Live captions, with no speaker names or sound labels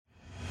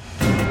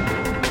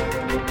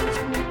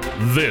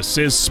This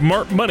is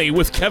Smart Money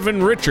with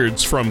Kevin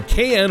Richards from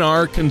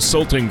KNR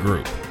Consulting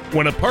Group.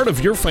 When a part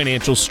of your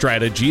financial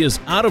strategy is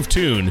out of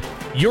tune,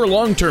 your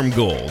long-term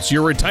goals,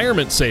 your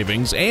retirement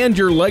savings, and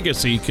your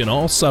legacy can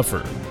all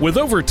suffer. With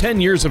over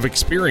 10 years of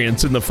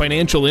experience in the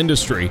financial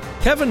industry,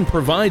 Kevin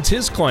provides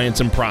his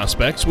clients and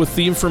prospects with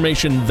the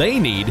information they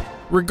need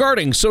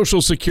regarding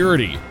Social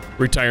Security,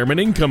 retirement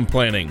income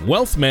planning,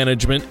 wealth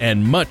management,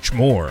 and much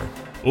more.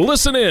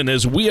 Listen in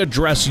as we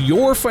address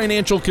your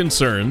financial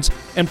concerns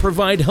and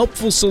provide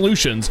helpful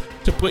solutions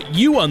to put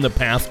you on the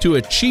path to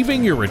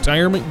achieving your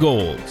retirement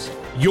goals.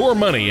 Your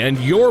money and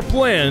your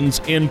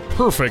plans in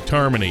perfect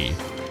harmony.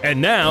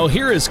 And now,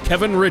 here is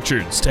Kevin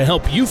Richards to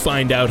help you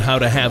find out how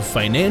to have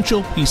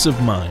financial peace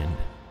of mind.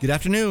 Good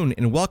afternoon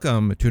and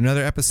welcome to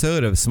another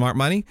episode of Smart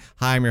Money.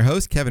 Hi, I'm your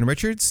host, Kevin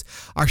Richards.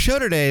 Our show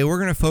today, we're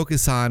going to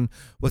focus on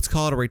what's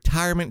called a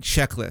retirement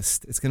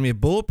checklist. It's going to be a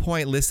bullet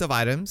point list of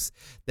items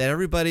that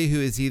everybody who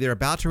is either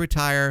about to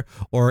retire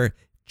or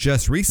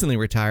just recently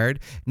retired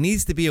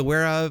needs to be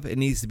aware of and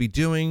needs to be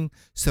doing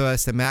so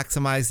as to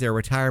maximize their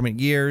retirement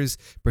years,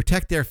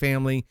 protect their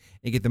family,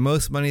 and get the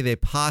most money they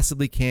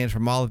possibly can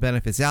from all the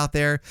benefits out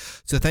there.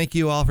 So thank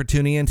you all for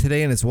tuning in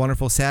today on this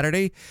wonderful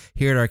Saturday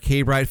here at our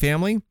K-Bride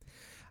family.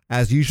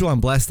 As usual, I'm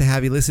blessed to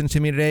have you listen to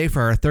me today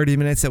for our 30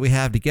 minutes that we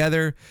have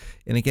together.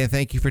 And again,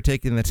 thank you for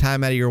taking the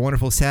time out of your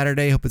wonderful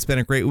Saturday. Hope it's been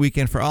a great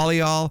weekend for all of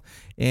y'all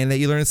and that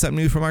you learned something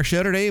new from our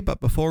show today. But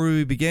before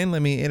we begin,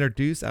 let me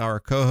introduce our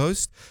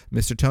co-host,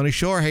 Mr. Tony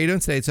Shore. How you doing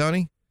today,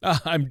 Tony?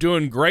 I'm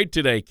doing great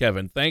today,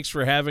 Kevin. Thanks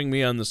for having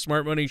me on the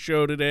Smart Money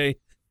Show today.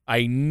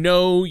 I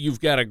know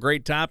you've got a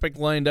great topic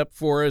lined up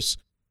for us.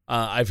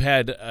 I've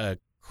had a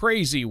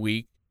crazy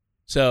week,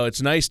 so it's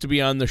nice to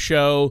be on the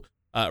show.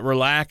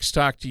 Relax,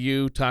 talk to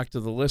you, talk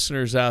to the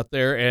listeners out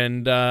there,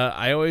 and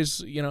I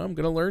always, I'm going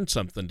to learn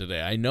something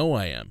today. I know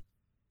I am.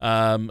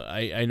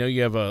 I know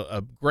you have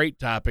a great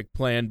topic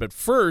planned, but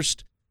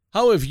first,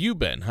 how have you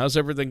been? How's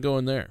everything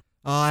going there?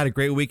 Oh, I had a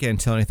great weekend,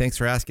 Tony. Thanks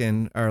for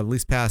asking, or at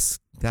least past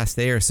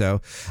day or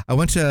so. I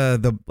went to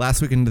the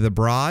last weekend to the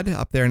Broad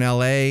up there in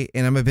LA,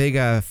 and I'm a big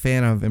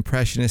fan of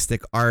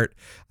impressionistic art.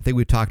 I think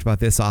we talked about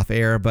this off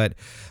air, but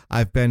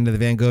I've been to the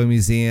Van Gogh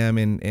Museum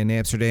in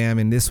Amsterdam,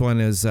 and this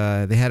one is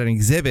they had an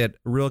exhibit.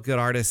 A real good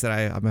artist that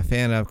I'm a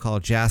fan of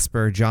called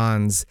Jasper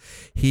Johns.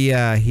 He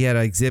had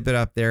an exhibit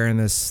up there in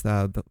this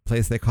the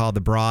place they call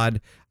the Broad.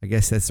 I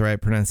guess that's the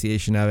right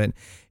pronunciation of it.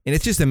 And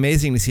it's just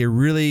amazing to see a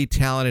really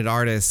talented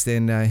artist,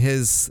 and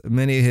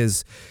many of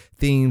his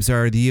themes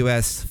are the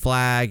U.S.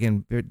 flag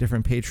and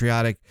different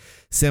patriotic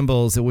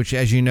symbols, which,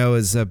 as you know,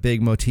 is a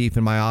big motif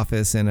in my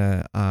office and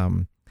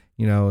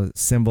a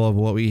symbol of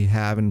what we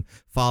have and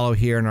follow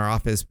here in our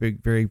office.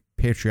 Very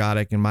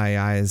patriotic in my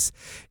eyes.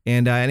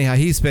 And anyhow,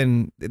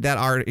 that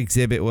art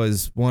exhibit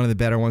was one of the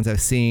better ones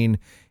I've seen.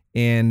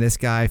 And this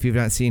guy, if you've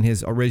not seen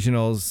his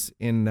originals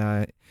in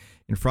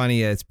front of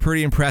you, it's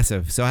pretty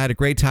impressive. So I had a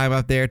great time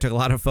up there, took a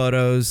lot of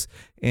photos,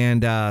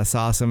 and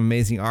saw some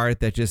amazing art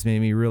that just made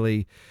me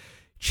really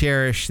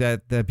cherish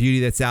the beauty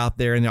that's out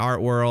there in the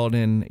art world.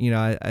 And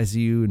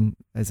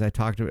as I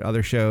talked about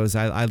other shows,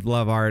 I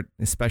love art,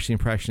 especially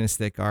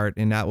impressionistic art,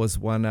 and that was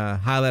one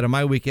highlight of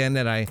my weekend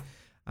that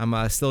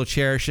I'm still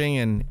cherishing,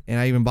 and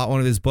I even bought one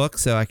of his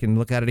books so I can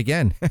look at it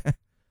again.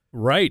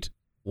 Right.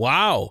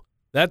 Wow.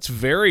 That's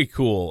very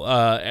cool,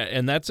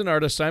 and that's an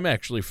artist I'm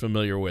actually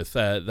familiar with.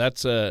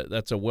 That's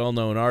a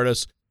well-known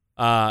artist.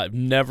 I've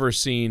never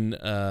seen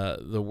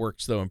the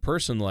works, though, in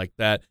person like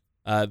that.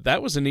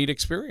 That was a neat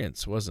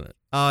experience, wasn't it?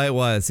 Oh, it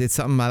was. It's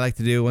something I like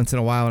to do once in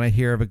a while when I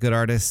hear of a good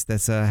artist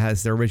that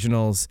has their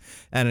originals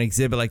at an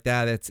exhibit like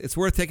that. It's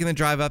worth taking the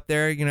drive up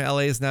there. LA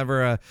is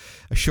never a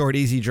short,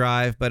 easy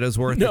drive, but it was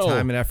worth the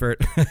time and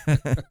effort.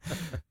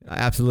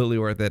 Absolutely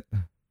worth it.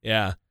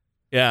 Yeah.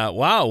 Yeah.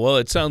 Wow. Well,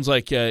 it sounds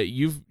like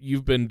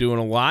you've been doing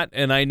a lot,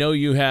 and I know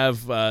you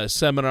have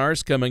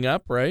seminars coming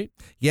up, right?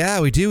 Yeah,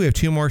 we do. We have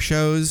two more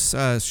shows,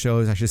 I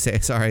should say.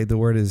 Sorry, the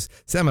word is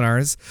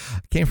seminars.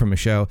 Came from a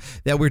show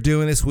that we're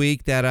doing this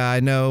week that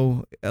I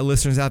know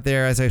listeners out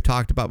there, as I've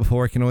talked about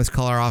before, can always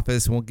call our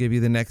office, and we'll give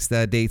you the next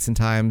dates and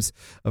times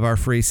of our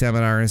free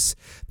seminars.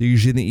 They're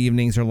usually in the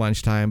evenings or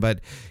lunchtime. But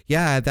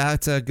yeah,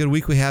 that's a good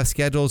week we have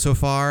scheduled so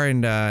far,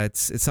 and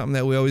it's something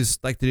that we always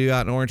like to do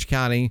out in Orange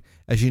County.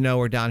 As you know,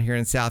 we're down here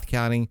in South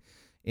County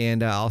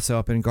and also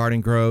up in Garden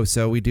Grove.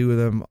 So we do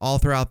them all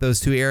throughout those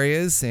two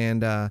areas,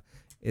 and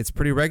it's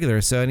pretty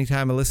regular. So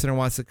anytime a listener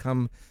wants to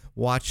come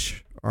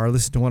watch or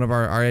listen to one of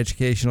our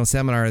educational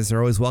seminars, they're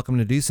always welcome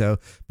to do so,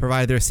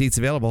 provided there are seats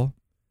available.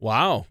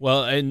 Wow.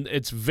 Well, and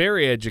it's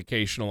very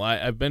educational.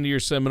 I've been to your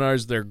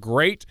seminars. They're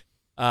great.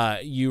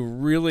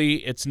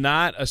 It's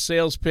not a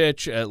sales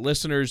pitch.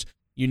 Listeners,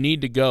 you need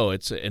to go.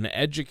 It's an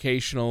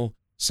educational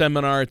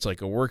seminar. It's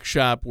like a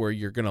workshop where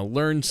you're going to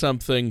learn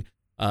something,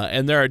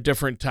 and there are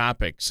different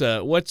topics.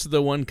 What's the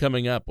one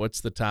coming up?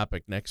 What's the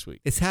topic next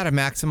week? It's how to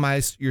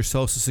maximize your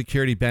Social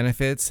Security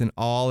benefits and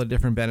all the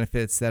different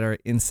benefits that are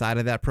inside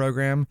of that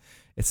program.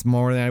 It's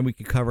more than we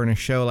could cover in a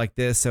show like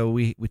this, so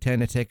we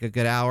tend to take a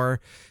good hour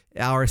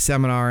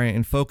seminar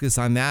and focus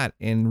on that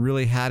and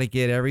really how to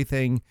get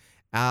everything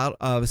out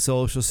of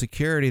Social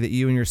Security that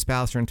you and your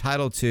spouse are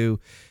entitled to.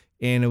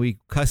 And we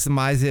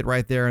customize it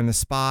right there on the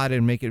spot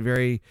and make it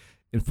very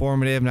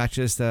informative, not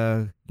just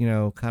a,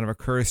 kind of a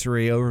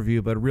cursory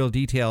overview, but real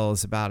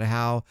details about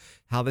how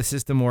the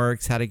system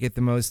works, how to get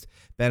the most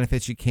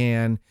benefits you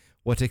can,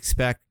 what to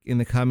expect in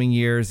the coming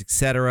years,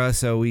 etc.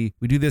 So we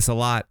do this a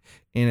lot,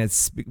 and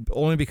it's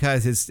only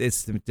because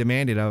it's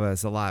demanded of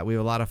us a lot. We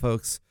have a lot of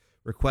folks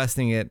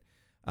requesting it,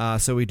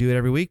 so we do it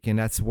every week, and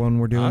that's one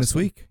we're doing this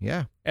week.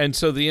 Yeah. And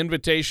so the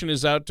invitation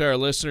is out to our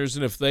listeners,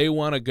 and if they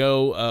want to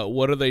go,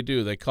 what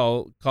do? They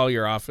call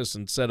your office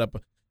and set up.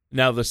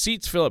 Now, the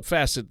seats fill up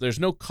fast. There's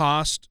no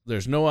cost.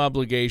 There's no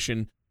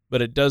obligation,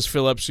 but it does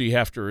fill up, so you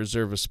have to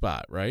reserve a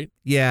spot, right?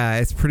 Yeah,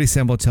 it's pretty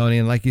simple, Tony.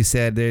 And like you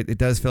said, it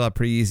does fill up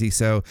pretty easy.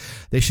 So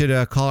they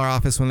should call our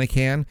office when they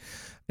can.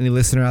 Any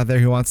listener out there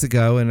who wants to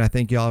go, and I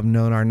think y'all have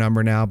known our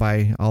number now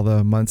by all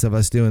the months of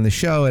us doing the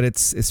show, and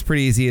it's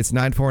pretty easy. It's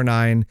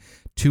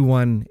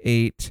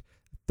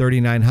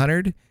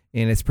 949-218-3900,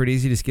 and it's pretty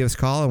easy. Just give us a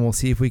call, and we'll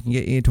see if we can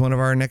get you into one of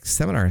our next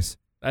seminars.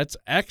 That's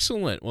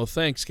excellent. Well,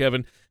 thanks,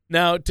 Kevin.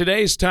 Now,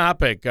 today's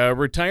topic,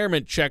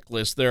 retirement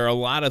checklist. There are a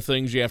lot of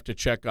things you have to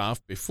check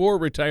off before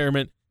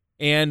retirement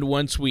and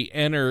once we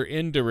enter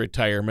into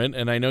retirement,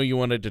 and I know you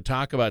wanted to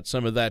talk about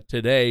some of that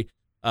today.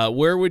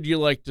 Where would you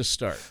like to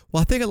start?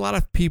 Well, I think a lot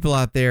of people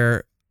out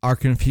there are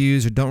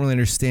confused or don't really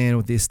understand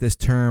what this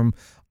term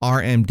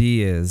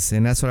RMD is,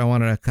 and that's what I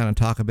wanted to kind of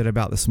talk a bit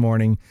about this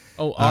morning.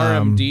 Oh,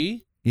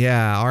 RMD?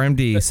 Yeah,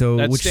 RMD.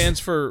 That stands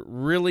for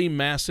really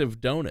massive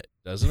donut,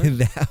 doesn't it?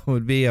 That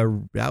would be a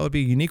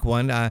unique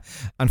one.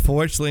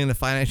 Unfortunately, in the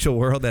financial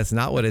world, that's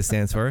not what it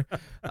stands for.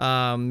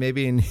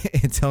 Maybe in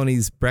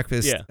Tony's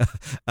breakfast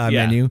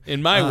menu.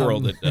 In my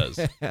world, it does.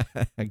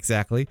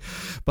 Exactly,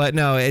 but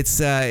no, it's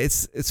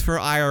for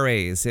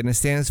IRAs, and it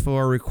stands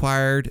for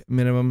Required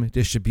Minimum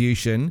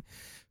Distribution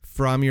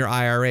from your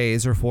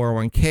IRAs or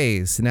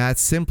 401ks, and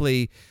that's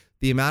simply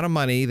the amount of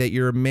money that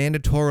you're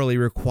mandatorily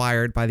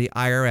required by the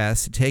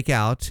IRS to take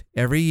out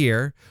every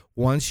year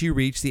once you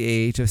reach the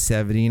age of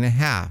 70 and a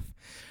half.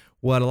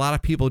 What a lot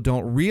of people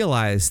don't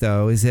realize,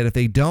 though, is that if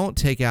they don't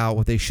take out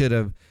what they should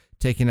have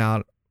taken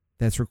out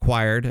that's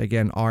required,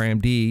 again,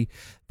 RMD,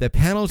 the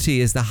penalty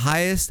is the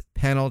highest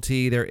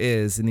penalty there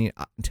is in the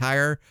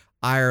entire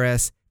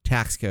IRS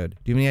tax code.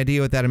 Do you have any idea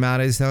what that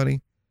amount is,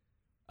 Tony?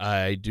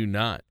 I do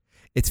not.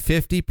 It's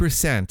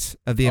 50%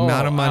 of the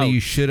amount of money you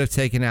should have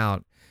taken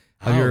out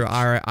of your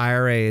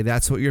IRA.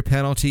 That's what your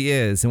penalty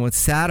is. And what's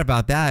sad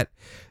about that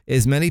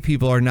is many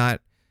people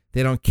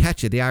they don't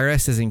catch it. The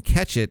IRS doesn't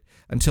catch it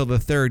until the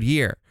third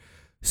year.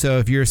 So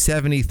if you're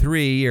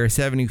 73 or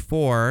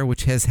 74,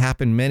 which has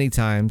happened many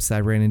times,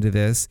 I ran into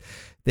this,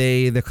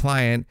 the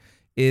client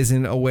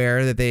isn't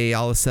aware that they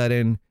all of a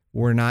sudden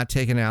were not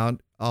taking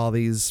out all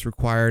these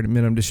required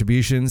minimum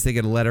distributions. They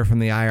get a letter from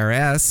the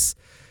IRS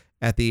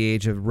at the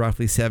age of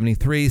roughly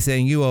 73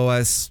 saying, you owe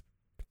us,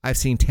 I've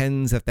seen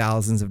tens of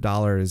thousands of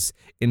dollars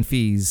in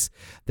fees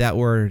that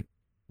were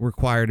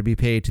required to be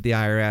paid to the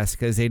IRS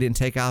because they didn't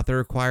take out the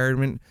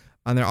requirement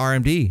on their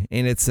RMD,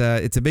 and it's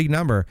a big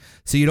number.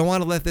 So you don't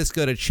want to let this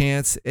go to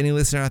chance. Any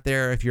listener out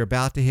there, if you're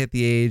about to hit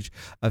the age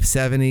of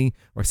 70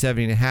 or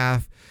 70 and a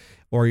half,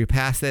 or you're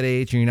past that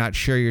age and you're not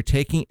sure you're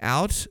taking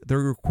out the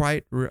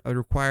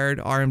required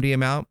RMD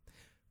amount,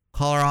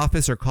 call our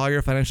office or call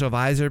your financial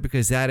advisor,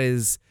 because that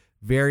is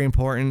very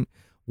important.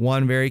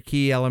 One very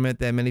key element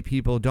that many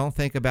people don't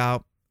think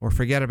about or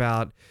forget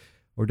about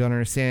or don't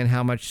understand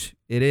how much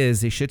it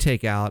is they should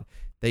take out,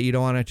 that you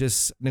don't want to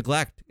just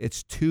neglect.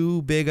 It's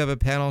too big of a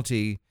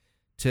penalty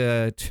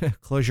to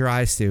close your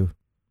eyes to.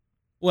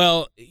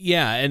 Well,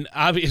 yeah, and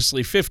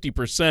obviously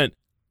 50%,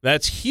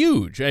 that's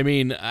huge. I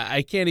mean,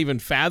 I can't even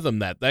fathom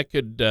that. That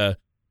could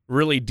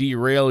really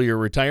derail your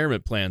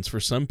retirement plans for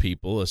some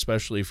people,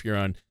 especially if you're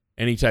on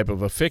any type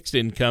of a fixed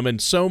income.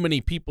 And so many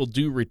people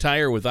do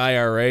retire with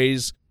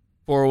IRAs,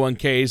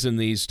 401ks, and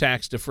these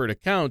tax-deferred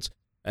accounts.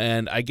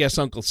 And I guess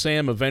Uncle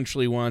Sam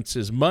eventually wants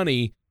his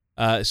money.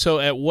 So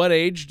at what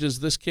age does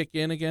this kick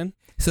in again?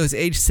 So it's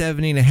age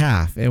 70 and a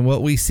half. And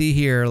what we see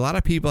here, a lot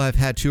of people have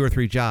had 2 or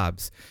 3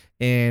 jobs.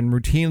 And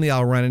routinely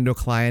I'll run into a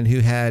client who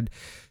has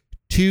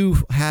 2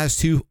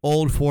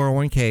 old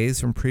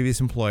 401ks from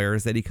previous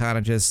employers that he kind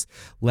of just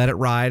let it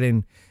ride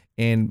and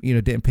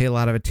didn't pay a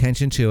lot of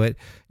attention to it.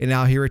 And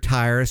now he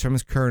retires from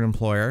his current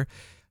employer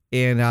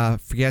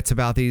and forgets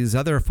about these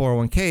other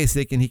 401ks.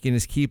 He can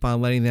just keep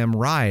on letting them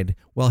ride.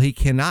 Well, he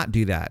cannot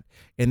do that.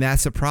 And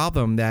that's a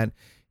problem that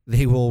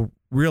they will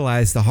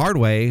realize the hard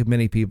way,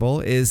 many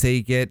people, is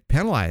they get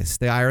penalized.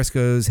 The IRS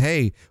goes,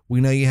 hey,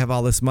 we know you have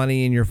all this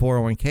money in your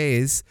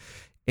 401ks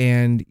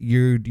and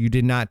you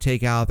did not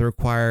take out the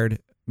required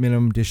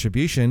minimum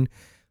distribution.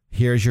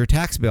 Here's your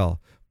tax bill,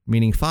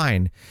 meaning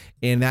fine.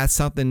 And that's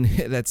something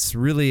that's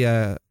really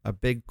a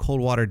big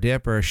cold water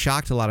dip or a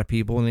shock to a lot of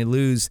people when they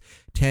lose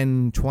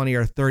 $10,000, $20,000,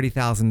 or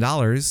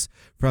 $30,000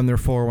 from their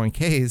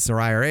 401ks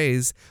or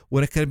IRAs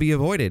when it could be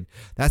avoided.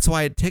 That's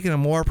why taking a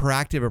more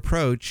proactive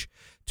approach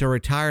to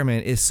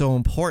retirement is so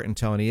important,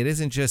 Tony. It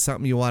isn't just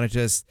something you want to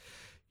just,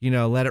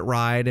 let it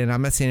ride. And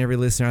I'm not saying every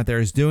listener out there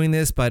is doing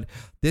this, but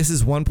this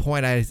is one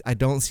point I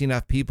don't see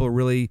enough people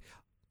really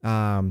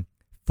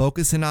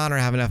focusing on or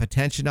have enough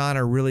attention on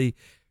or really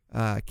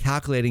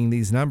calculating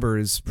these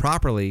numbers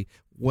properly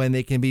when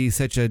they can be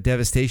such a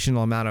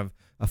devastational amount of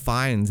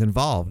fines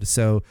involved.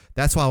 So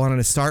that's why I wanted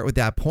to start with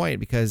that point,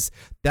 because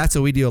that's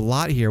what we do a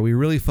lot here. We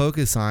really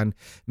focus on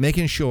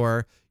making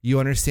sure you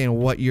understand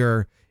what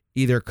your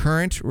either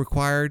current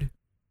required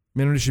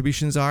minimum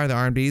distributions are, the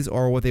RMDs,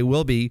 or what they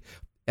will be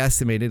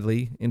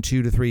estimatedly in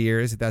 2 to 3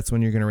 years, if that's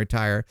when you're going to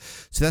retire.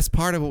 So that's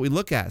part of what we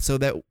look at, so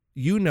that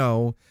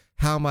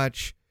how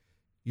much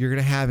you're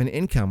going to have in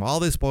income. All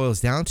this boils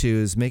down to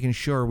is making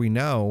sure we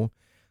know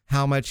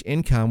how much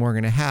income we're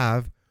going to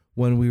have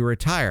when we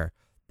retire.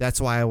 That's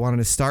why I wanted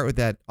to start with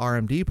that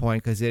RMD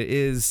point, because it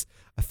is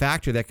a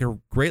factor that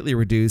can greatly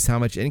reduce how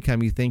much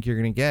income you think you're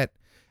going to get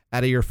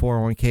out of your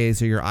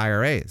 401ks or your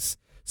IRAs.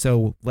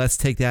 So let's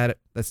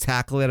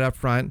tackle it up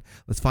front.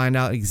 Let's find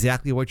out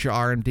exactly what your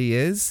RMD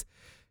is,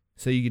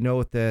 so you know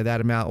what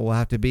that amount will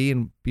have to be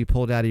and be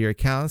pulled out of your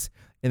accounts,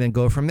 and then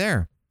go from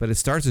there. But it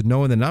starts with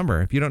knowing the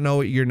number. If you don't know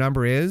what your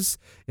number is,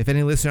 if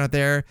any listener out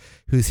there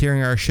who's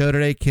hearing our show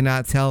today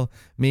cannot tell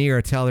me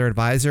or tell their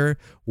advisor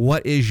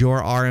what is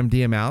your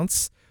RMD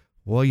amounts,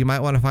 well, you might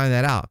want to find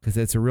that out, because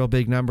it's a real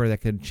big number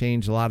that could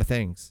change a lot of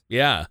things.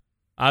 Yeah,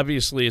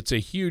 obviously it's a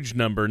huge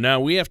number. Now,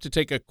 we have to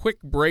take a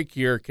quick break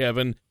here,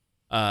 Kevin.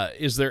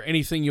 Is there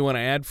anything you want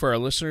to add for our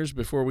listeners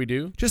before we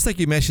do? Just like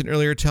you mentioned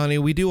earlier, Tony,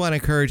 we do want to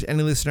encourage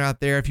any listener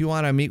out there, if you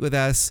want to meet with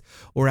us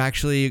or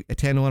actually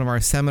attend one of our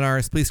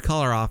seminars, please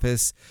call our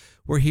office.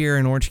 We're here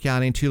in Orange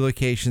County, 2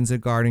 locations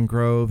at Garden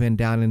Grove and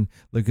down in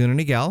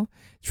Laguna Niguel.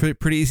 It's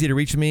pretty easy to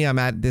reach me. I'm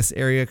at this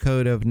area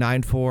code of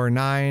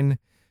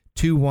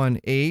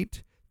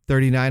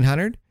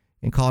 949-218-3900.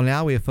 And call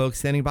now. We have folks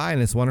standing by on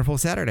this wonderful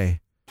Saturday.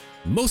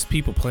 Most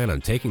people plan on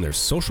taking their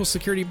Social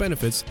Security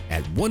benefits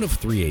at one of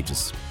 3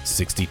 ages,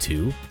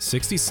 62,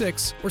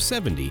 66, or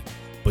 70.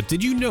 But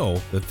did you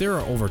know that there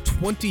are over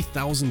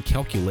 20,000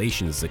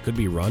 calculations that could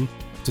be run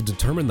to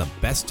determine the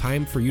best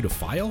time for you to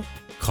file?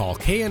 Call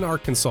K&R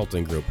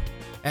Consulting Group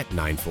at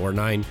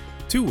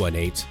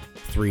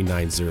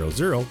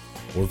 949-218-3900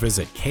 or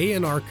visit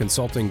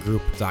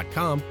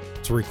knrconsultinggroup.com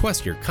to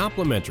request your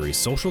complimentary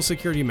Social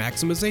Security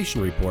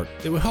maximization report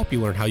that will help you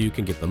learn how you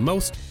can get the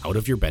most out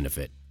of your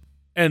benefit.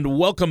 And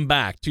welcome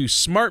back to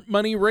Smart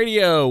Money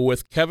Radio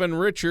with Kevin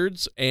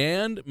Richards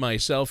and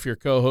myself, your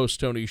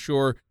co-host, Tony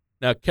Shore.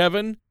 Now,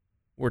 Kevin,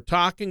 we're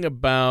talking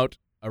about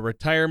a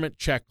retirement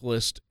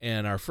checklist,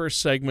 and our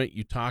first segment,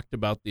 you talked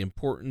about the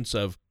importance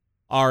of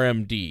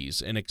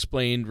RMDs and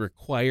explained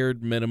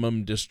required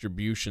minimum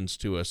distributions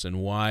to us and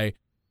why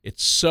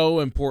it's so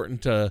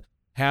important to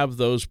have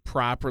those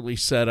properly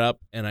set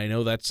up. And I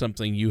know that's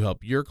something you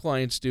help your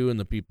clients do and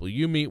the people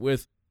you meet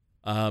with.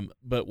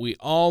 But we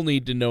all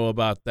need to know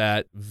about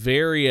that.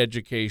 Very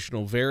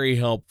educational, very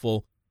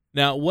helpful.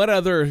 Now, what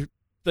other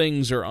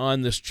things are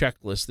on this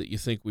checklist that you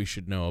think we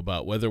should know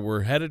about, whether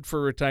we're headed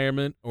for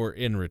retirement or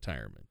in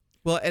retirement?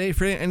 Well,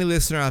 for any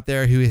listener out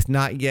there who has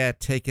not yet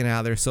taken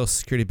out their Social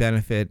Security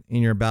benefit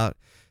and you're about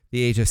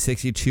the age of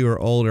 62 or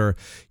older,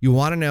 you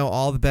want to know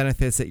all the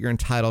benefits that you're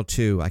entitled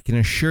to. I can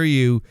assure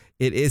you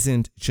it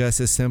isn't just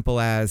as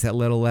simple as that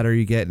little letter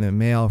you get in the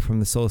mail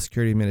from the Social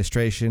Security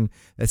Administration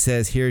that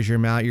says, here's your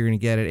amount you're going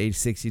to get at age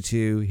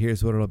 62,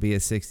 here's what it'll be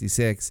at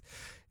 66,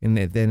 and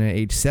then at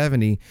age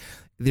 70.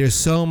 There's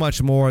so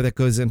much more that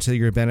goes into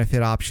your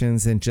benefit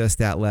options than just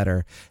that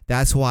letter.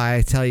 That's why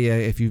I tell you,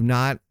 if you've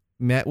not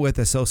met with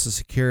a Social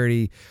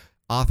Security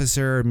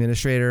officer,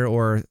 administrator,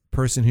 or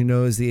person who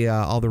knows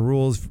all the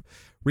rules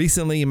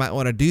recently, you might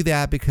want to do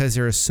that, because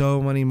there are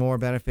so many more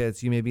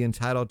benefits you may be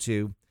entitled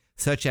to,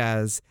 such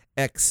as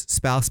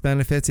ex-spouse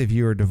benefits if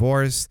you are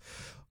divorced,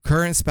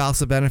 current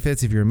spousal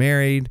benefits if you're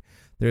married,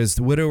 there's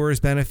the widower's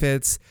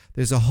benefits.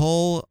 There's a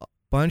whole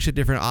bunch of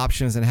different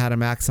options on how to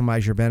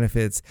maximize your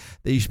benefits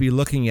that you should be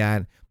looking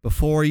at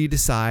before you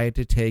decide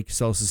to take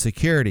Social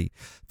Security.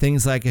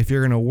 Things like if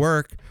you're going to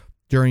work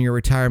during your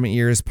retirement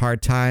years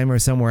part-time or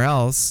somewhere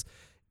else,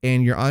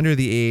 and you're under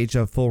the age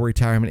of full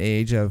retirement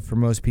age of, for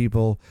most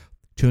people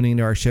tuning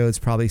into our show, it's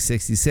probably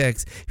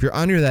 66. If you're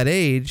under that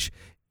age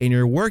and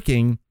you're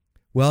working,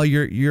 well,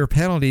 your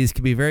penalties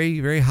can be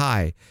very, very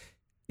high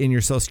in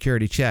your Social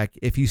Security check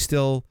if you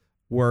still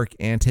work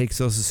and take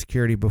Social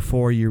Security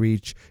before you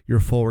reach your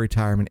full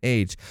retirement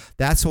age.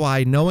 That's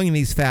why knowing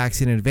these facts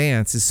in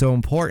advance is so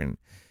important,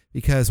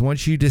 because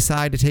once you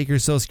decide to take your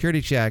Social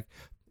Security check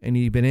and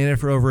you've been in it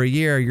for over a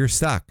year, you're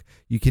stuck.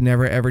 You can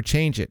never, ever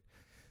change it.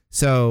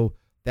 So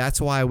that's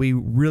why we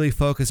really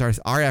focus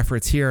our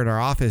efforts here at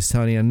our office,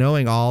 Tony, on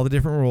knowing all the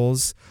different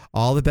rules,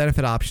 all the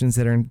benefit options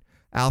that are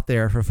out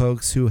there for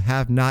folks who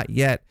have not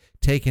yet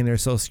taken their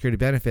Social Security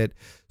benefit,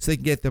 so they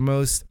can get the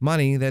most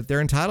money that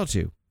they're entitled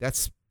to.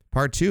 That's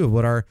part 2 of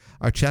what our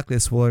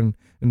checklist will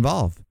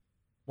involve.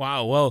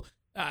 Wow. Well,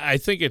 I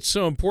think it's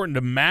so important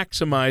to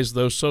maximize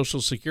those Social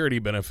Security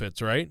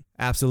benefits, right?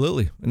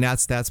 Absolutely. And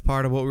that's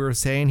part of what we were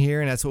saying here,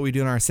 and that's what we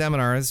do in our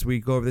seminars. We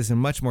go over this in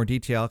much more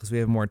detail because we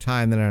have more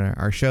time than on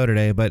our show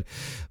today. But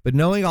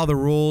knowing all the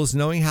rules,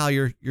 knowing how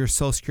your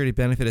Social Security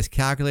benefit is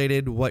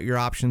calculated, what your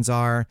options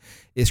are,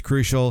 is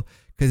crucial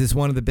because it's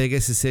one of the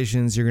biggest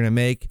decisions you're going to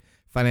make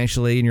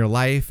financially in your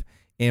life.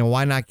 And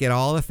why not get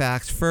all the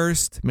facts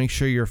first? Make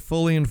sure you're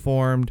fully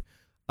informed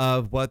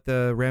of what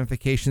the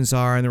ramifications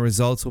are and the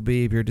results will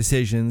be of your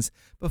decisions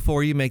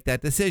before you make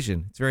that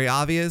decision. It's very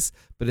obvious,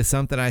 but it's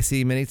something I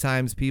see many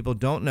times. People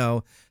don't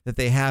know that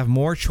they have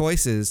more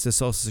choices to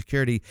Social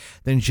Security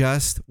than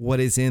just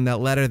what is in that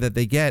letter that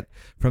they get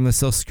from the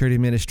Social Security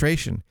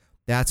Administration.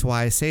 That's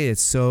why I say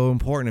it's so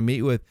important to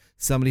meet with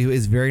somebody who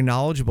is very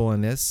knowledgeable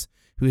in this,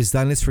 who has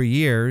done this for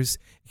years,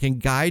 can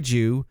guide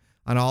you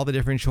on all the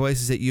different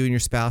choices that you and your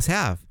spouse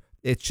have.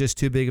 It's just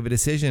too big of a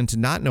decision to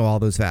not know all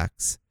those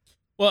facts.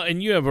 Well,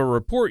 and you have a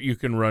report you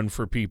can run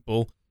for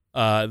people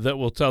that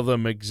will tell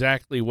them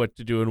exactly what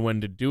to do and when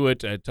to do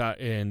it,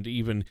 and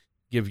even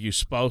give you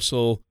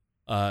spousal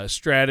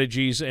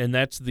strategies. And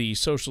that's the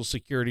Social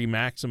Security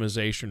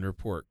Maximization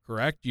Report,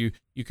 correct? You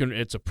can.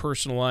 It's a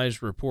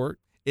personalized report.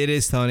 It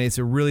is, Tony. It's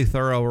a really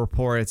thorough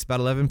report. It's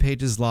about 11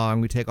 pages long.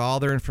 We take all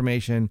their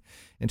information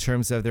in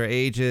terms of their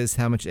ages,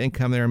 how much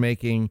income they're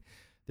making,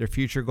 their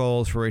future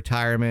goals for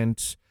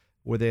retirement,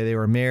 whether they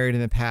were married in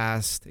the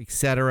past,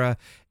 etc.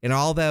 And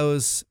all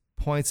those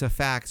points of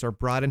facts are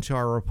brought into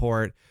our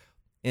report,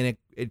 and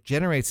it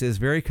generates this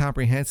very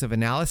comprehensive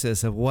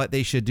analysis of what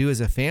they should do as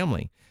a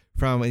family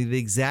from the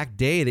exact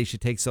day they should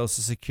take Social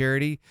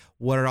Security,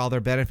 what are all their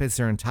benefits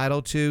they're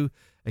entitled to.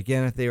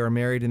 Again, if they were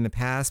married in the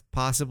past,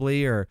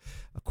 possibly, or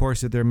of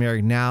course, if they're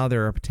married now,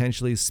 there are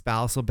potentially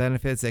spousal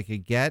benefits they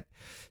could get.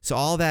 So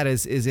all that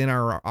is in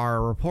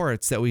our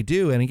reports that we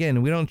do. And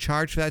again, we don't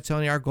charge for that,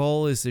 Tony. Our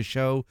goal is to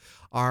show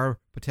our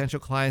potential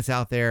clients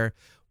out there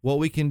what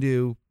we can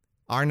do,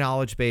 our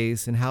knowledge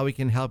base, and how we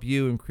can help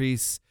you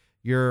increase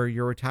your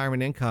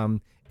retirement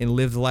income and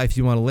live the life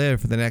you want to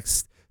live for the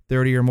next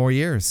 30 or more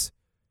years.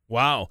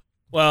 Wow.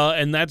 Well,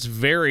 and that's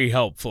very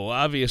helpful.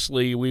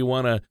 Obviously, we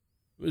want to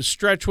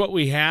stretch what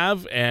we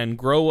have and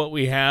grow what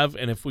we have.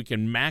 And if we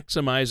can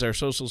maximize our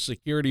Social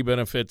Security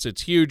benefits,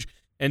 it's huge.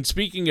 And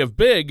speaking of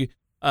big,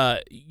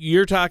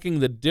 you're talking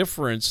the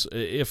difference.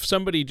 If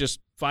somebody just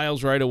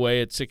files right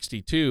away at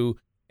 62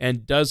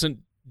 and doesn't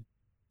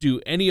do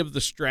any of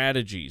the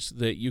strategies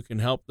that you can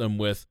help them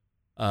with,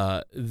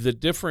 the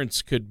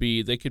difference could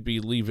be they could be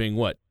leaving,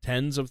 what,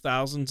 tens of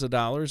thousands of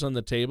dollars on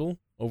the table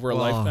over a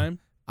lifetime?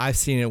 I've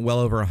seen it well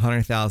over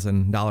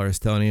 $100,000,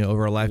 Tony,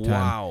 over a lifetime.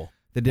 Wow.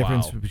 The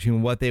difference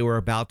between what they were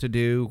about to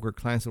do, where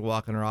clients would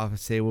walk in our office and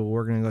say, well,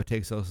 we're going to go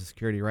take Social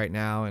Security right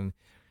now and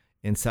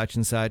such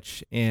and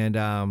such. And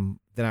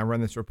then I run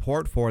this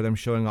report for them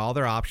showing all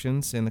their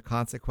options and the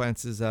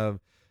consequences of,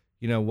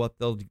 what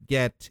they'll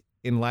get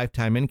in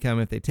lifetime income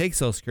if they take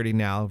Social Security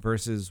now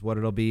versus what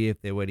it'll be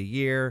if they wait a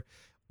year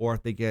or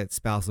if they get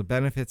spousal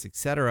benefits,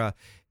 etc.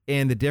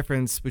 And the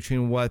difference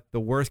between what the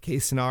worst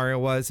case scenario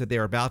was that they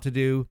were about to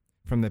do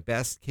from the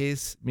best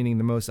case, meaning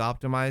the most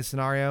optimized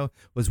scenario,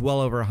 was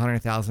well over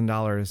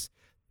 $100,000.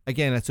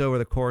 Again, that's over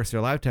the course of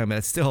their lifetime, but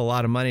it's still a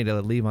lot of money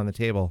to leave on the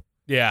table.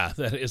 Yeah,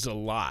 that is a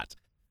lot.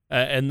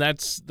 And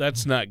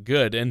that's not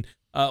good. And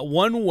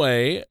one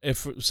way,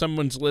 if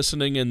someone's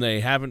listening and they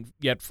haven't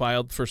yet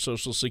filed for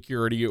Social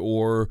Security,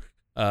 or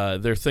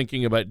they're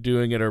thinking about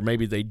doing it, or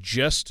maybe they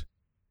just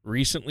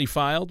recently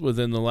filed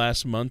within the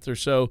last month or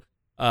so,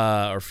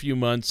 or few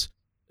months,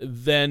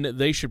 then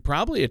they should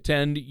probably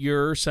attend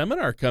your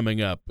seminar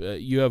coming up.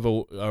 You have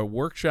a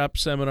workshop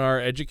seminar,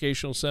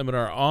 educational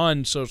seminar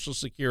on Social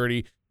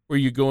Security, where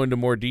you go into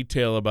more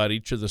detail about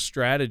each of the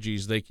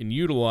strategies they can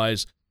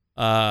utilize.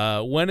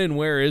 When and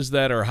where is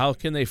that, or how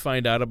can they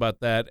find out about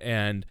that?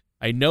 And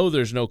I know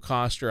there's no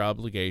cost or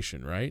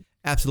obligation, right?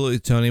 Absolutely,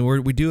 Tony.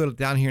 We do it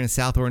down here in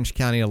South Orange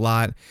County a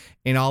lot,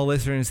 and all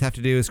listeners have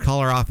to do is call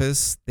our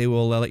office. They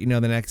will let you know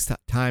the next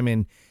time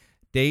and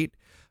date.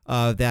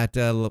 That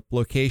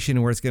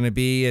location where it's going to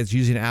be. Is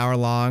usually an hour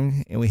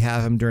long, and we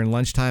have them during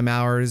lunchtime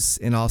hours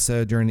and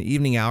also during the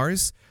evening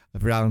hours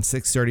of around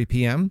 6:30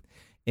 p.m.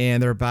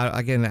 And they're about,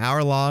 again, an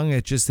hour long.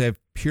 It's just a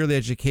purely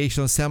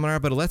educational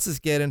seminar, but it lets us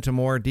get into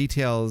more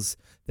details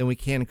than we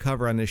can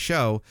cover on this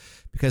show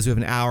because we have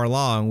an hour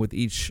long with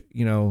each,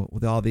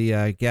 with all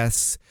the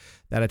guests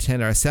that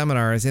attend our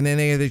seminars. And then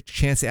they have the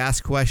chance to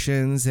ask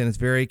questions, and it's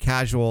very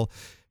casual,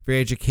 very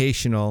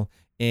educational.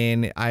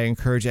 And I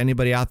encourage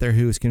anybody out there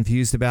who is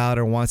confused about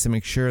or wants to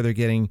make sure they're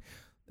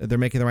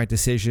making the right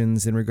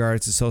decisions in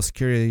regards to Social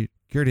Security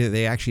that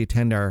they actually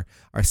attend our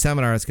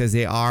seminars, because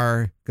they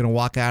are going to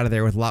walk out of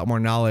there with a lot more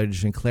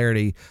knowledge and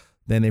clarity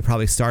than they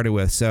probably started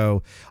with.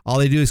 So all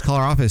they do is call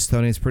our office,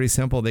 Tony. It's pretty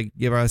simple. They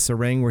give us a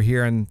ring. We're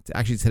here, and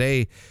actually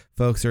today,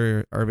 folks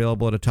are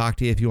available to talk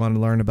to you if you want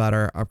to learn about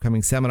our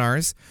upcoming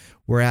seminars.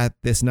 We're at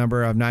this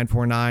number of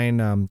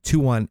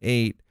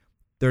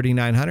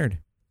 949-218-3900.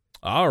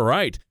 All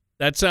right.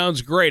 That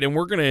sounds great. And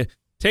we're going to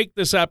take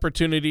this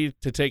opportunity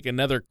to take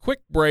another quick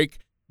break.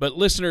 But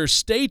listeners,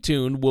 stay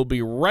tuned. We'll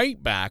be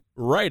right back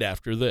right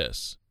after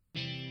this.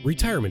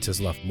 Retirement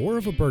has left more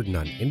of a burden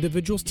on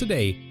individuals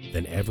today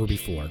than ever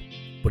before,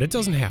 but it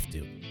doesn't have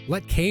to.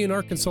 Let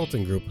K&R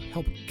Consulting Group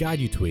help guide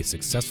you to a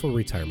successful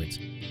retirement.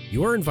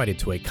 You are invited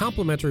to a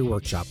complimentary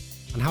workshop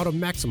on how to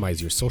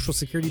maximize your Social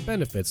Security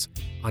benefits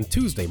on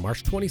Tuesday,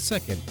 March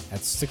 22nd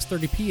at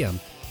 6:30 p.m.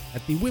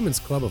 at the Women's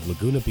Club of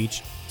Laguna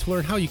Beach to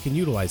learn how you can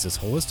utilize this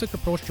holistic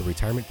approach to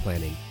retirement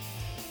planning.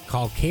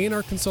 Call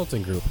K&R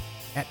Consulting Group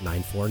at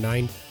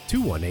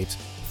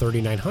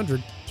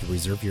 949-218-3900 to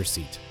reserve your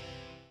seat.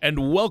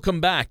 And welcome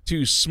back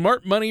to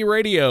Smart Money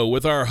Radio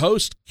with our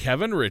host,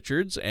 Kevin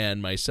Richards,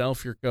 and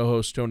myself, your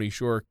co-host, Tony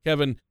Shore.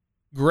 Kevin,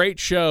 great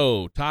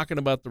show talking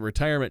about the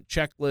retirement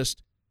checklist,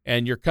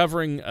 and you're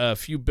covering a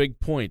few big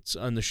points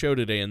on the show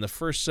today. In the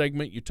first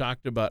segment, you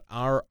talked about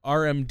our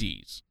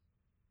RMDs,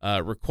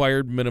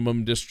 required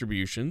minimum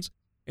distributions,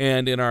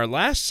 and in our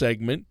last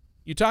segment,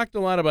 you talked a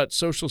lot about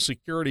Social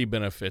Security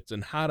benefits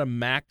and how to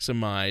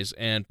maximize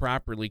and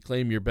properly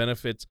claim your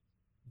benefits.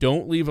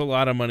 Don't leave a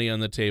lot of money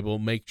on the table.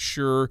 Make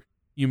sure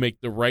you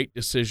make the right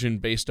decision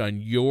based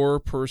on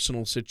your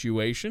personal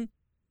situation.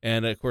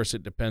 And, of course,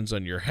 it depends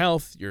on your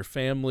health, your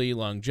family,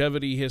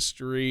 longevity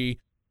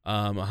history,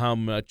 how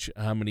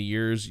many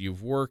years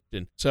you've worked.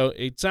 And so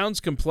it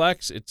sounds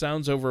complex. It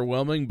sounds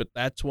overwhelming, but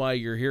that's why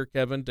you're here,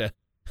 Kevin, to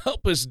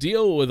help us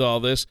deal with all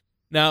this.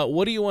 Now,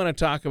 what do you want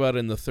to talk about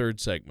in the third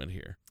segment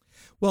here?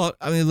 Well,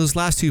 I mean, those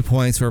last 2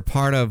 points were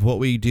part of what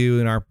we do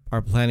in our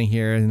planning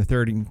here. And the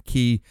third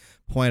key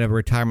point of a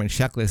retirement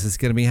checklist is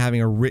going to be having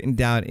a written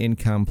down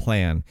income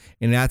plan.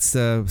 And that's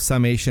the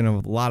summation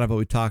of a lot of what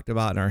we talked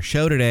about in our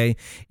show today.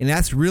 And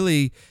that's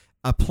really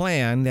a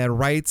plan that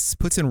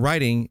puts in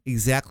writing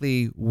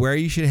exactly where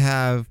you should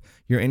have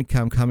your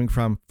income coming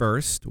from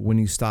first when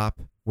you stop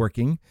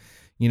working,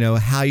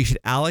 how you should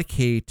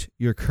allocate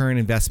your current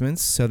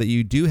investments so that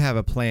you do have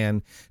a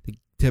plan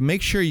to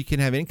make sure you can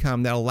have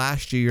income that'll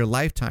last you your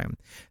lifetime.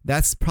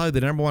 That's probably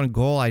the number one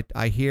goal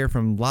I hear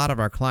from a lot of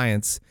our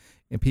clients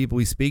and people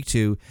we speak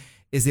to,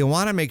 is they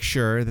want to make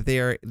sure that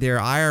their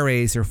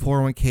IRAs, their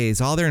 401ks,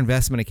 all their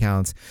investment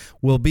accounts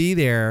will be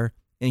there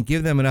and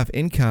give them enough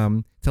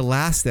income to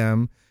last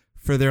them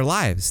for their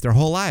lives, their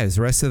whole lives,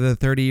 the rest of the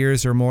 30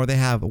 years or more they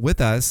have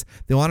with us.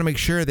 They want to make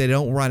sure they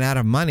don't run out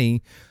of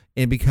money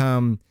and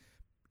become,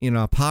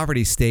 a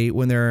poverty state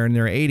when they're in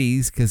their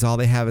 80s because all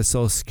they have is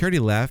Social Security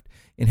left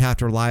and have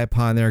to rely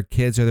upon their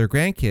kids or their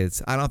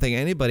grandkids. I don't think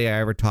anybody I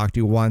ever talked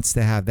to wants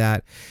to have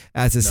that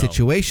as a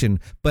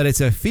situation, but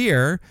it's a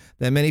fear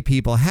that many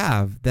people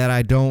have that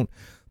I don't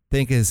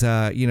think is,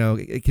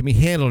 it can be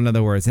handled, in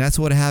other words. And that's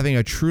what having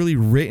a truly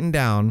written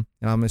down,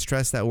 and I'm going to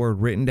stress that word,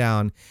 written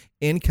down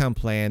income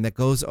plan that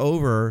goes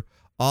over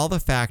all the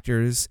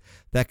factors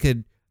that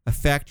could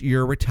affect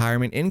your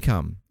retirement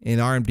income. And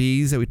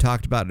RMDs that we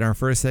talked about in our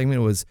first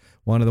segment was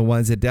one of the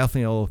ones that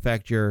definitely will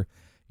affect your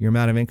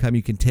amount of income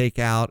you can take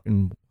out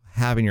and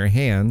have in your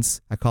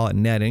hands. I call it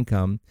net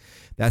income.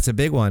 That's a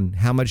big one.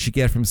 How much you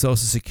get from Social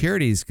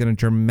Security is going to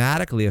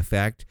dramatically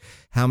affect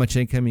how much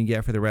income you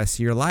get for the rest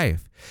of your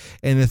life.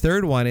 And the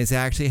third one is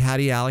actually how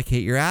do you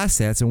allocate your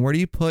assets and where do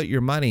you put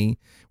your money?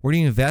 Where do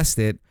you invest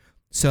it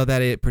so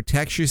that it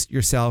protects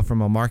yourself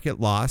from a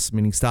market loss,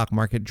 meaning stock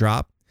market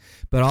drop,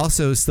 but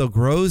also still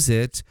grows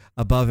it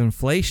above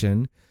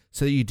inflation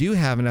so that you do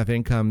have enough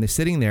income that's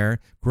sitting there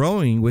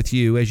growing with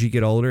you as you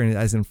get older and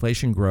as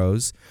inflation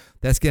grows,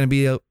 that's going to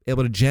be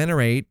able to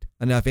generate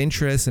enough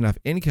interest, enough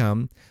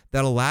income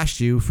that'll last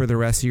you for the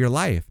rest of your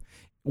life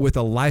with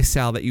a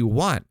lifestyle that you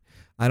want.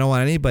 I don't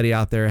want anybody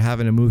out there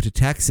having to move to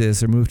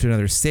Texas or move to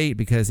another state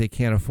because they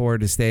can't afford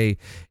to stay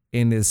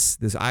in this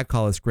I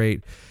call this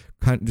great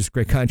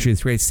country,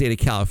 this great state of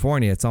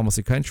California. It's almost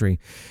a country.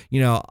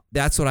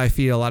 That's what I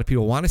feel. A lot of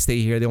people want to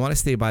stay here. They want to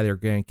stay by their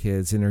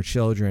grandkids and their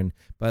children,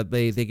 but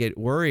they get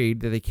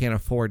worried that they can't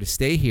afford to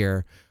stay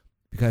here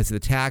because of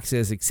the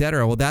taxes, et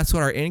cetera. Well, that's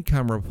what our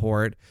income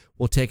report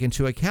will take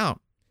into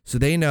account. So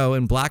they know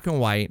in black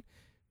and white,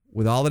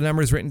 with all the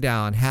numbers written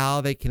down,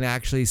 how they can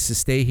actually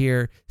stay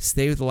here,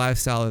 stay with the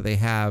lifestyle that they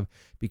have,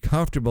 be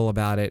comfortable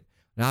about it,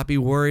 not be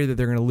worried that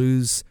they're going to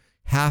lose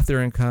half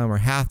their income or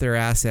half their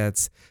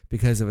assets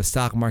because of a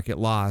stock market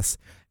loss.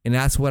 And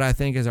that's what I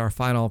think is our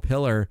final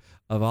pillar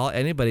of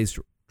anybody's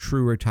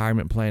true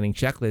retirement planning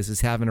checklist,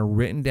 is having a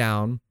written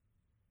down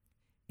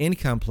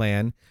income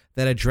plan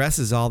that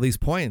addresses all these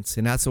points.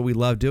 And that's what we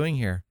love doing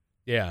here.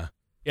 Yeah.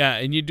 Yeah.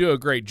 And you do a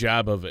great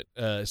job of it,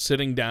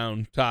 sitting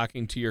down,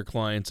 talking to your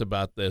clients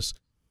about this.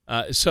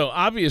 So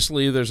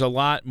obviously there's a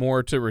lot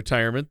more to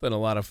retirement than a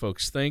lot of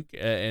folks think,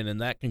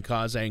 and that can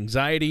cause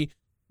anxiety.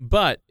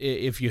 But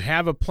if you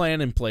have a plan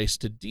in place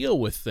to deal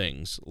with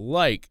things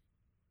like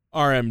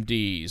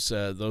RMDs,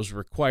 those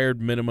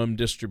required minimum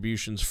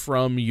distributions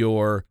from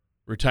your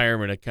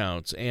retirement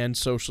accounts, and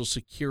Social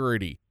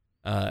Security,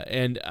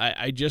 and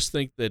I just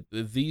think that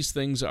these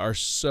things are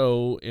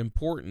so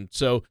important.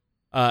 So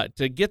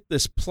to get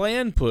this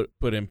plan put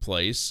in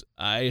place,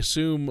 I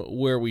assume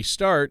where we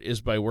start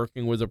is by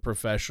working with a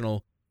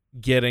professional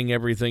getting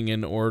everything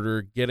in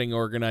order, getting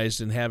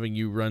organized, and having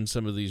you run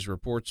some of these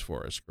reports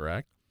for us,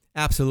 correct?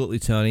 Absolutely,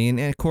 Tony.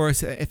 And of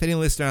course, if any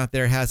listener out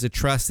there has a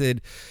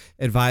trusted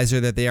advisor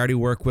that they already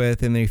work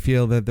with and they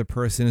feel that the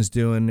person is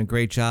doing a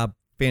great job,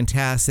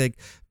 fantastic.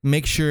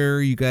 Make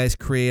sure you guys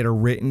create a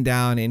written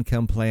down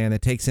income plan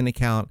that takes into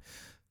account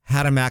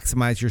how to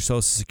maximize your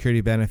Social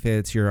Security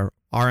benefits, your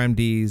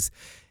RMDs.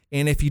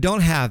 And if you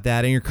don't have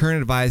that and your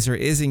current advisor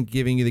isn't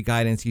giving you the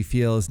guidance you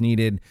feel is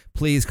needed,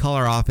 please call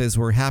our office.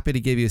 We're happy to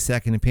give you a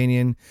second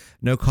opinion,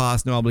 no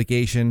cost, no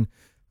obligation.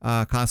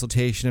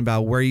 Consultation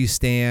about where you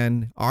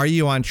stand. Are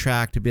you on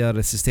track to be able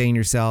to sustain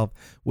yourself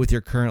with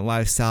your current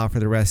lifestyle for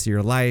the rest of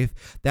your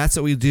life? That's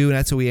what we do, and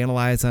that's what we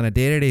analyze on a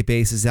day-to-day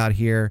basis out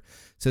here.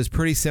 So it's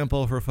pretty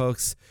simple for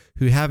folks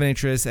who have an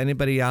interest.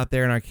 Anybody out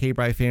there in our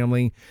K-Brite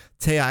family,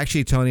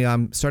 actually, Tony,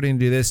 I'm starting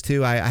to do this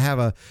too. I have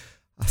a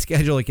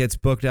schedule that gets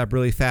booked up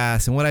really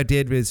fast, and what I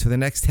did was for the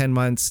next 10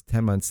 months,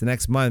 the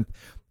next month,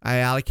 I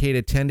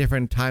allocated 10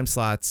 different time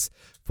slots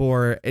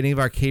for any of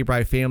our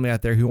K-Brite family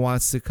out there who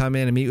wants to come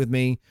in and meet with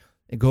me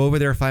and go over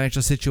their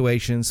financial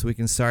situation so we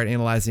can start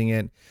analyzing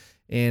it.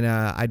 And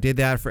I did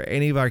that for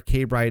any of our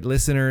K-Brite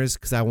listeners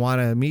because I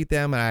want to meet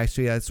them. And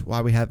actually, that's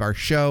why we have our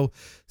show.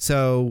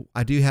 So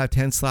I do have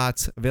 10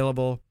 slots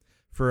available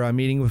for a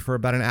meeting for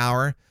about an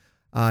hour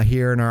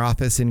here in our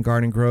office in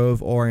Garden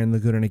Grove or in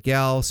Laguna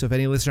Niguel. So if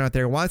any listener out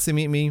there wants to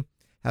meet me,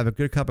 have a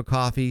good cup of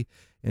coffee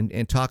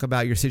and talk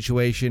about your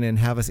situation and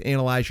have us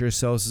analyze your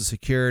Social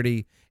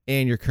Security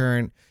and your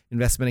current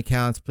investment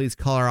accounts, please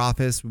call our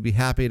office. We'd be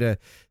happy to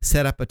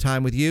set up a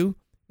time with you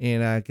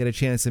and get a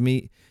chance to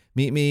meet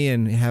me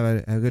and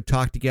have a good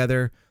talk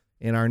together.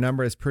 And our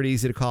number is pretty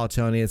easy to call,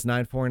 Tony. It's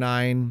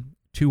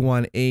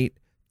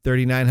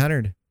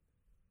 949-218-3900.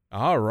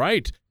 All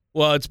right.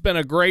 Well, it's been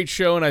a great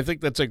show, and I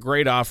think that's a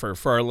great offer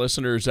for our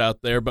listeners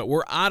out there. But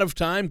we're out of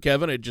time,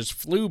 Kevin. It just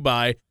flew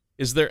by.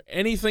 Is there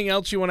anything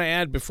else you want to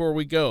add before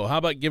we go? How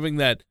about giving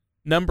that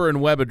number and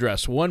web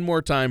address one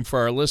more time for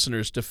our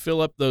listeners to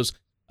fill up those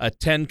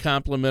 10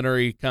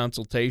 complimentary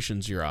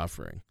consultations you're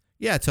offering?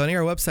 Yeah, Tony,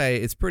 our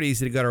website, it's pretty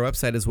easy to go to our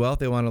website as well if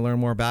they want to learn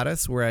more about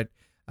us. We're at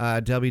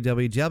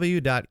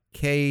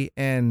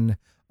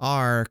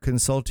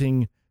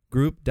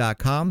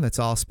www.knrconsultinggroup.com. That's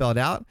all spelled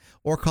out.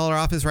 Or call our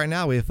office right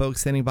now. We have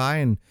folks standing by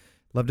and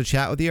love to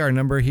chat with you. Our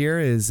number here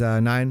is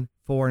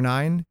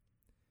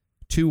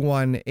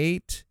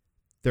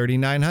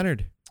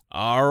 949-218-3900.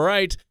 All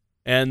right.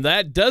 And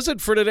that does it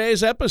for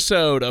today's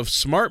episode of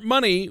Smart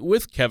Money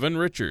with Kevin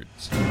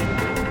Richards.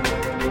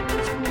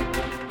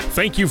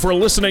 Thank you for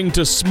listening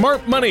to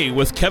Smart Money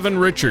with Kevin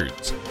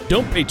Richards.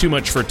 Don't pay too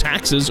much for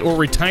taxes or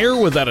retire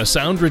without a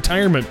sound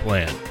retirement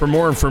plan. For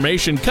more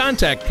information,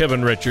 contact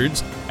Kevin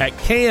Richards at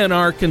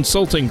KNR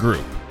Consulting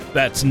Group.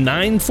 That's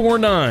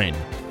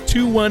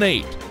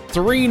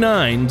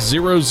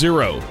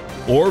 949-218-3900.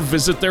 Or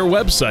visit their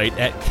website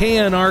at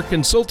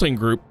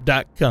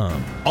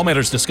knrconsultinggroup.com. All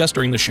matters discussed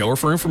during the show are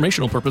for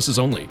informational purposes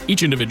only.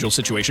 Each individual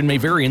situation may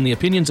vary, and the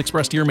opinions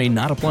expressed here may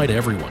not apply to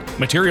everyone.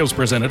 Materials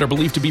presented are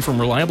believed to be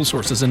from reliable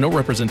sources, and no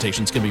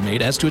representations can be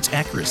made as to its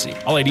accuracy.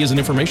 All ideas and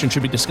information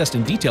should be discussed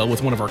in detail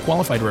with one of our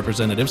qualified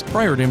representatives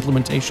prior to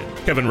implementation.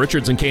 Kevin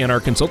Richards and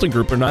KNR Consulting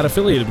Group are not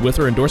affiliated with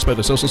or endorsed by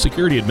the Social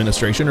Security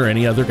Administration or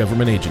any other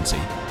government agency.